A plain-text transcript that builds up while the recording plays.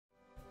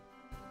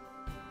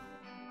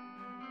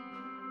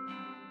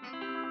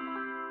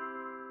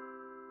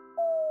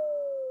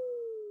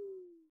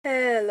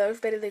Hello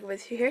everybody,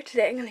 Legos here.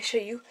 Today I'm going to show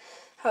you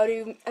how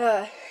to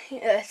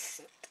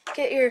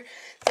get your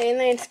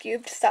LanLan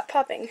Skewb to stop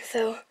popping.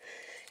 So,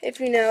 if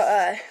you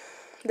know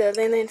the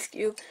LanLan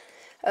Skewb,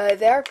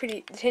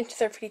 the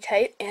hinges are pretty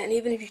tight, and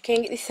even if you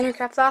can get these center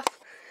caps off,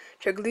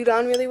 which are glued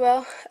on really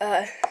well,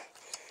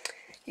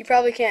 you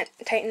probably can't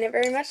tighten it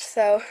very much.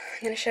 So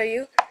I'm going to show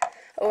you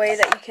a way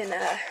that you can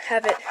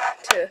have it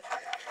to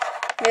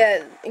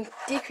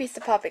decrease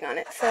the popping on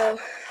it. So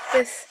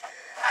this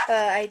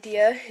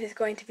idea is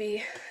going to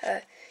be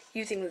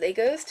using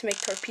Legos to make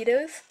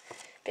torpedoes.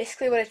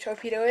 Basically what a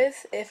torpedo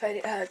is, if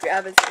I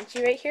grab a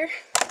Zinchi right here,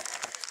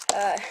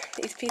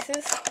 these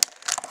pieces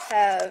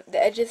the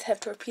edges have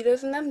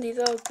torpedoes in them. These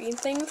are all green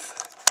things,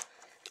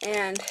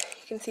 and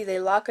you can see they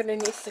lock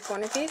underneath the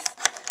corner piece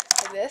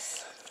like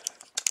this,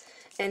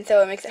 and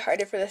so it makes it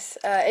harder for this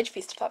edge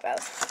piece to pop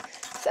out.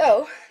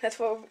 So that's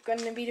what we're going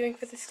to be doing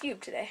for the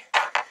Skewb today.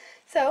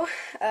 So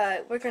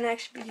we're going to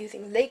actually be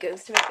using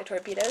Legos to make the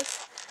torpedoes.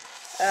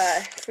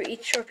 For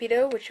each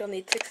torpedo, which you'll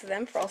need 6 of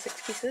them for all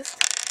 6 pieces,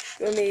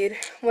 you'll need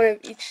one of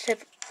each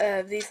type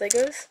of these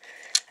Legos.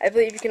 I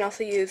believe you can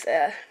also use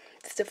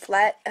just a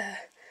flat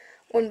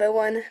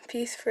 1x1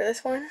 piece for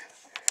this one.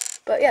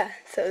 But yeah,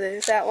 so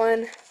there's that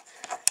one,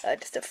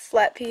 just a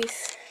flat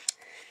piece,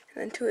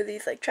 and then 2 of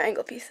these like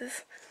triangle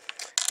pieces.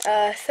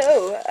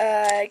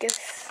 I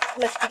guess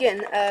let's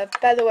begin.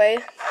 By the way,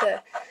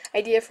 the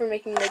idea for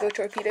making Lego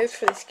torpedoes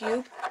for the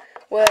Skewb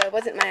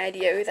wasn't my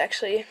idea. It was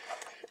actually,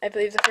 I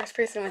believe the first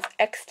person was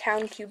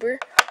XTownCuber.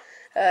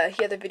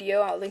 He had a video,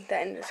 I'll link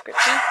that in the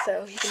description,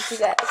 so you can see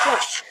that if you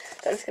want.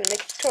 So I'm just going to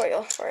make a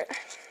tutorial for it.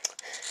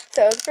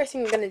 So the first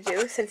thing you're going to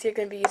do, since you're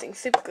going to be using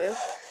super glue,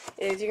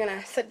 is you're going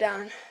to set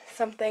down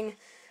something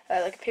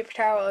like a paper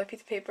towel or a piece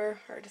of paper,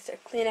 or just a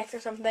Kleenex or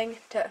something,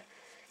 to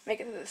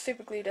make it so the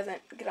super glue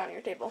doesn't get on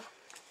your table.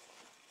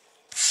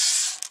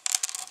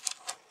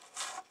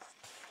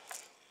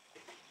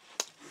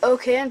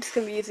 Okay, I'm just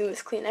going to be using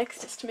this Kleenex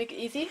just to make it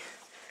easy.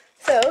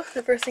 So,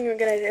 the first thing we're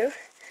going to do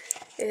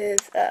is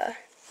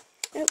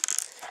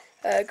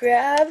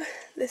grab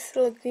this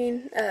little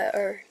green,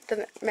 or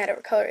doesn't matter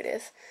what color it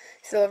is,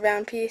 this little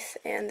round piece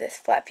and this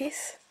flat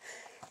piece,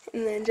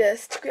 and then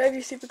just grab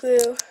your super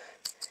glue,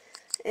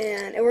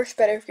 and it works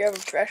better if you have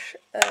a brush,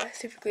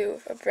 super glue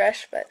with a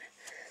brush, but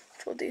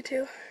this will do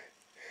too.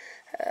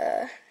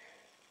 And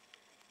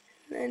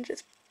then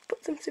just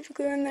put some super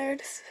glue in there,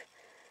 just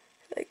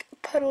like a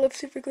puddle of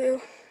super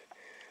glue.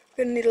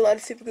 We're going to need a lot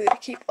of super glue to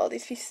keep all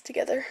these pieces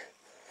together,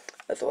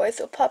 otherwise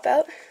they'll pop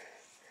out.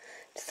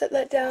 Just set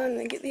that down and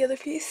then get the other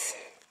piece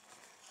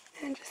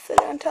and just set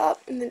it on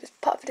top and then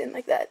just pop it in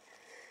like that.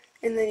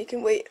 And then you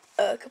can wait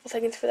a couple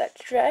seconds for that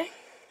to dry,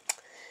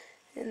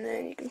 and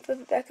then you can flip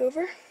it back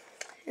over,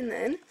 and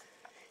then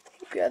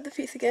you grab the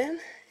piece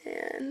again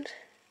and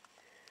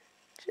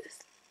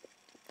just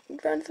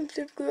run some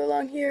super glue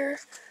along here.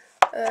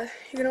 You're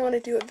going to want to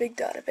do a big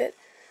dot of it,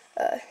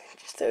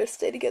 just so it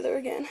stay together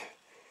again.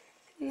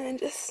 And then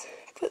just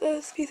put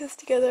those pieces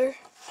together,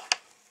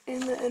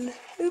 and then,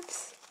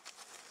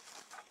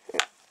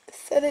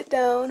 set it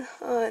down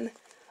on a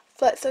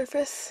flat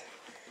surface,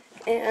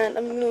 and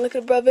I'm going to look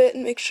above it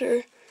and make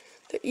sure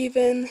they're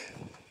even.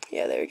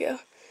 Yeah, there we go.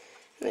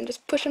 And then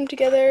just push them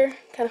together,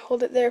 kind of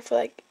hold it there for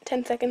like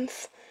 10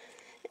 seconds,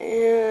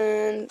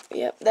 and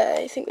yep,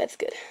 I think that's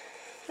good.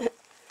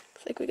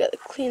 Looks like we got the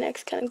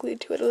Kleenex kind of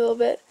glued to it a little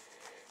bit.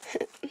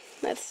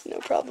 That's no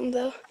problem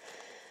though.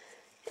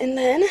 And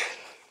then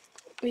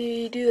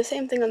we do the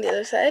same thing on the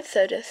other side,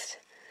 so just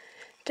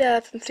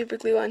dab some super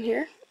glue on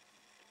here,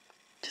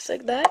 just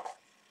like that,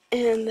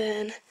 and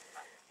then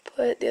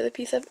put the other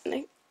piece up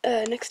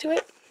next to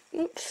it,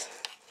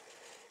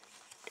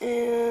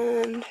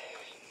 and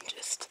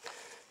just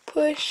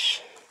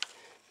push,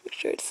 make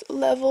sure it's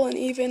level and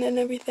even and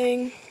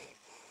everything,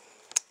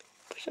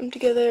 push them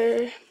together,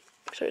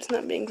 make sure it's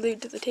not being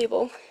glued to the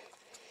table,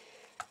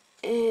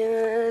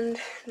 and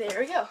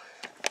there we go.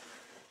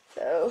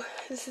 So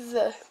this is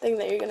the thing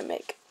that you're going to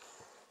make.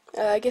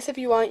 I guess if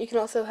you want, you can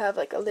also have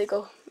like a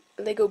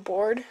Lego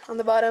board on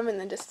the bottom and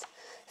then just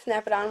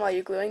snap it on while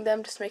you're gluing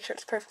them, just to make sure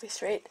it's perfectly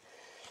straight.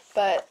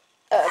 But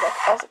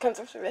that also comes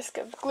with the risk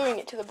of gluing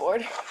it to the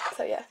board.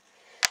 So yeah.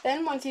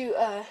 Then once you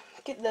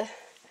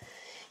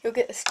you'll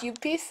get the Skewb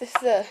piece. This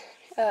is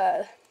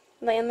a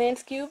LanLan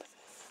Skewb,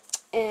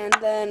 and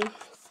then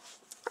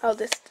I'll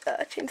just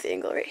change the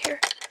angle right here.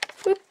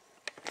 Whoop.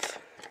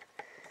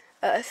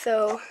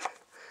 So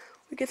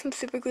we get some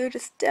super glue,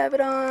 just dab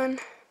it on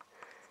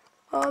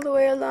all the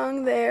way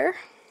along there.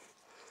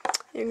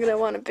 You're going to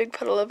want a big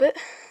puddle of it,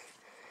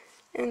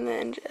 and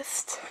then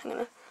I'm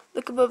going to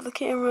look above the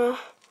camera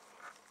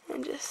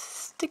and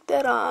just stick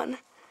that on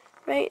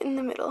right in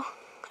the middle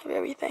of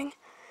everything.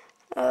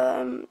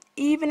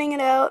 Evening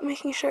it out,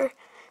 making sure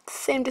it's the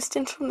same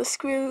distance from the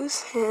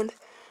screws and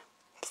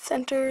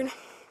centered.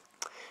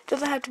 It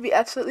doesn't have to be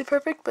absolutely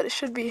perfect, but it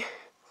should be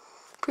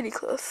pretty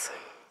close.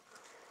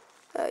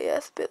 Yeah,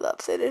 it's a bit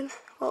lopsided.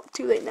 Well,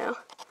 too late now.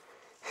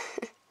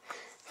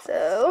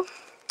 So,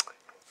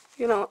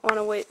 you're going to want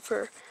to wait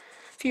for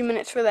few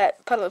minutes for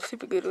that puddle of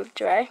super glue to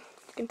dry.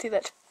 You can see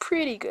that's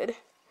pretty good,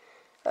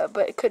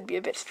 but it could be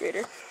a bit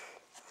straighter.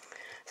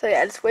 So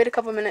yeah, just wait a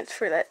couple minutes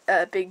for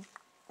that big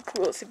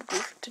pool of super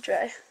glue to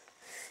dry.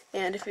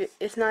 And if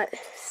it's not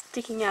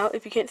sticking out,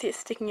 if you can't see it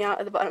sticking out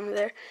at the bottom of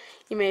there,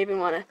 you may even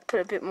want to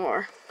put a bit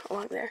more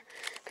along there,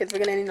 because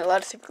we're going to need a lot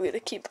of super glue to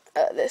keep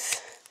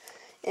this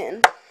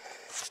in.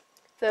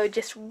 So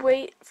just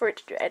wait for it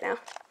to dry now.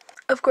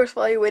 Of course,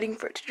 while you're waiting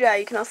for it to dry,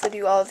 you can also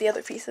do all of the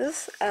other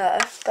pieces,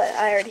 but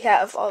I already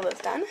have all those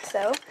done,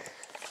 so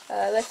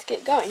let's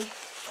get going.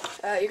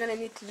 You're going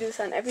to need to do this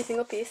on every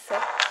single piece,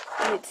 so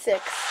you need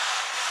 6.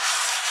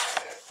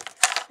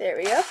 There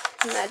we go,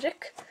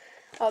 magic,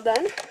 all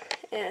done.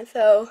 And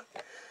so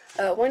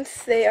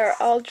once they are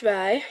all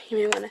dry, you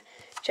may want to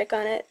check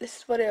on it. This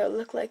is what it'll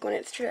look like when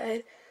it's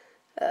dried.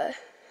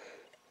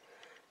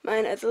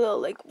 Mine has a little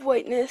like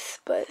whiteness,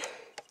 but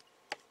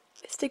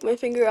I stick my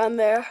finger on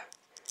there,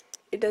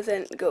 it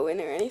doesn't go in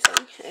or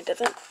anything, and it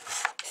doesn't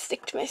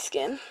stick to my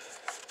skin.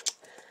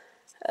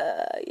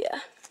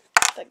 Yeah,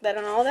 like that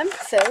on all of them.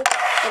 So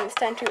then it's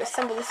time to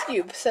assemble the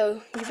Skewb.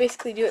 So you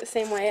basically do it the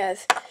same way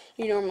as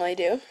you normally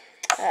do.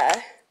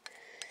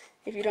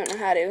 If you don't know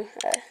how to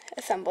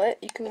assemble it,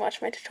 you can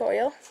watch my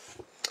tutorial.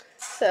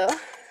 So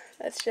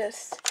let's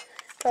just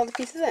put all the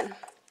pieces in.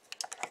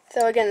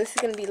 So again, this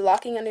is going to be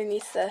locking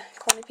underneath the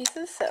corner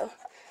pieces, so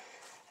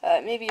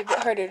it may be a bit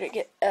harder to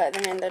get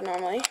them in than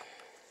normally.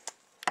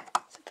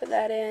 So put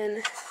that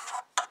in,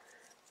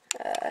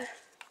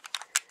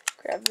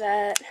 grab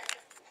that,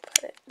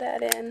 put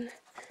that in.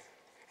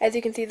 As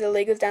you can see, the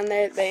Legos down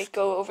there, they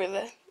go over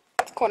the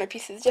corner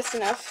pieces just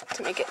enough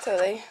to make it so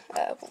they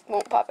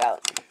won't pop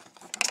out.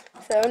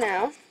 So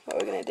now, what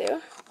we're going to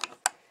do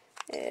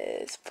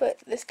is put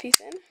this piece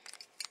in,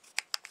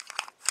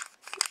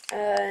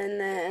 and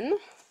then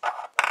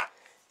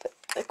put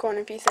the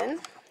corner piece in.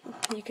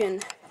 You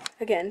can,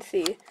 again,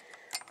 see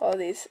all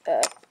these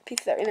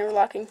pieces are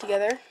interlocking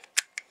together.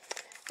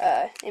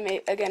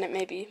 It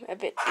may be a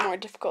bit more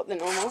difficult than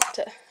normal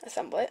to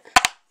assemble it.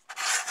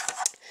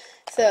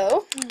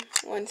 So,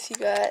 once you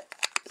got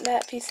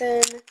that piece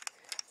in,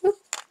 whoop,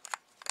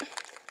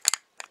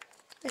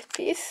 this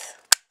piece,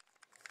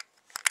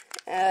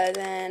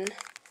 then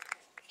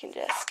you can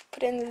just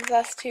put in the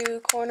last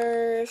 2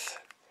 corners,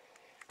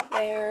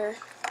 there,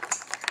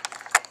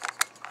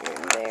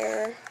 and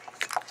there,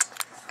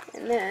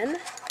 and then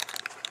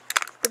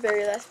the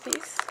very last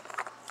piece,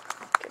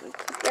 you can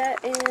put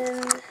that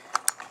in,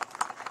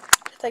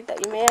 just like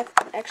that. You may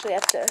actually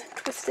have to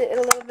twist it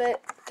a little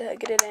bit to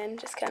get it in,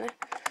 just kind of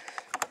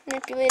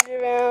manipulate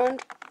it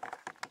around,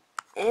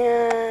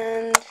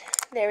 and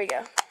there we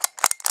go.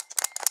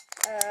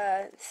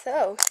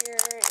 So here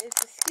is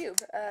the Skewb.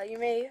 You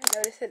may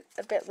notice it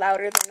a bit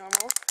louder than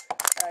normal.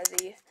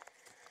 The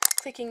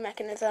clicking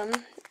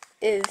mechanism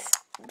is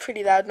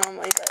pretty loud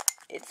normally, but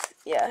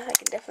yeah, I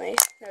can definitely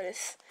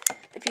notice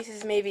the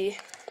pieces may be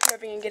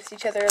rubbing against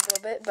each other a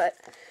little bit, but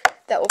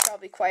that will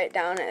probably quiet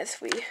down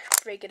as we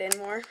break it in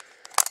more.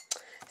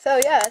 So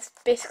yeah, that's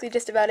basically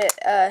just about it.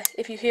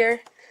 If you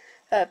hear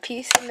a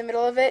piece in the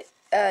middle of it,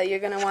 you're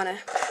going to want to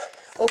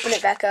open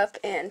it back up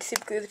and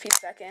super glue the piece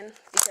back in,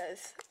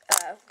 because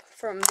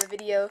from the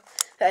video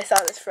that I saw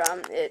this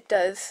from, it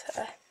does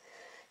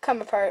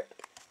come apart.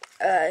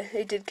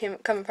 It did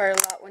come apart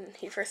a lot when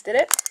he first did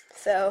it.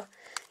 So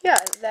yeah,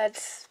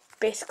 that's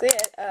basically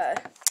it.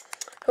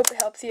 Hope it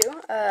helps you.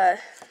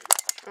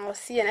 I'll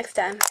see you next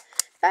time.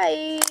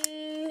 Bye!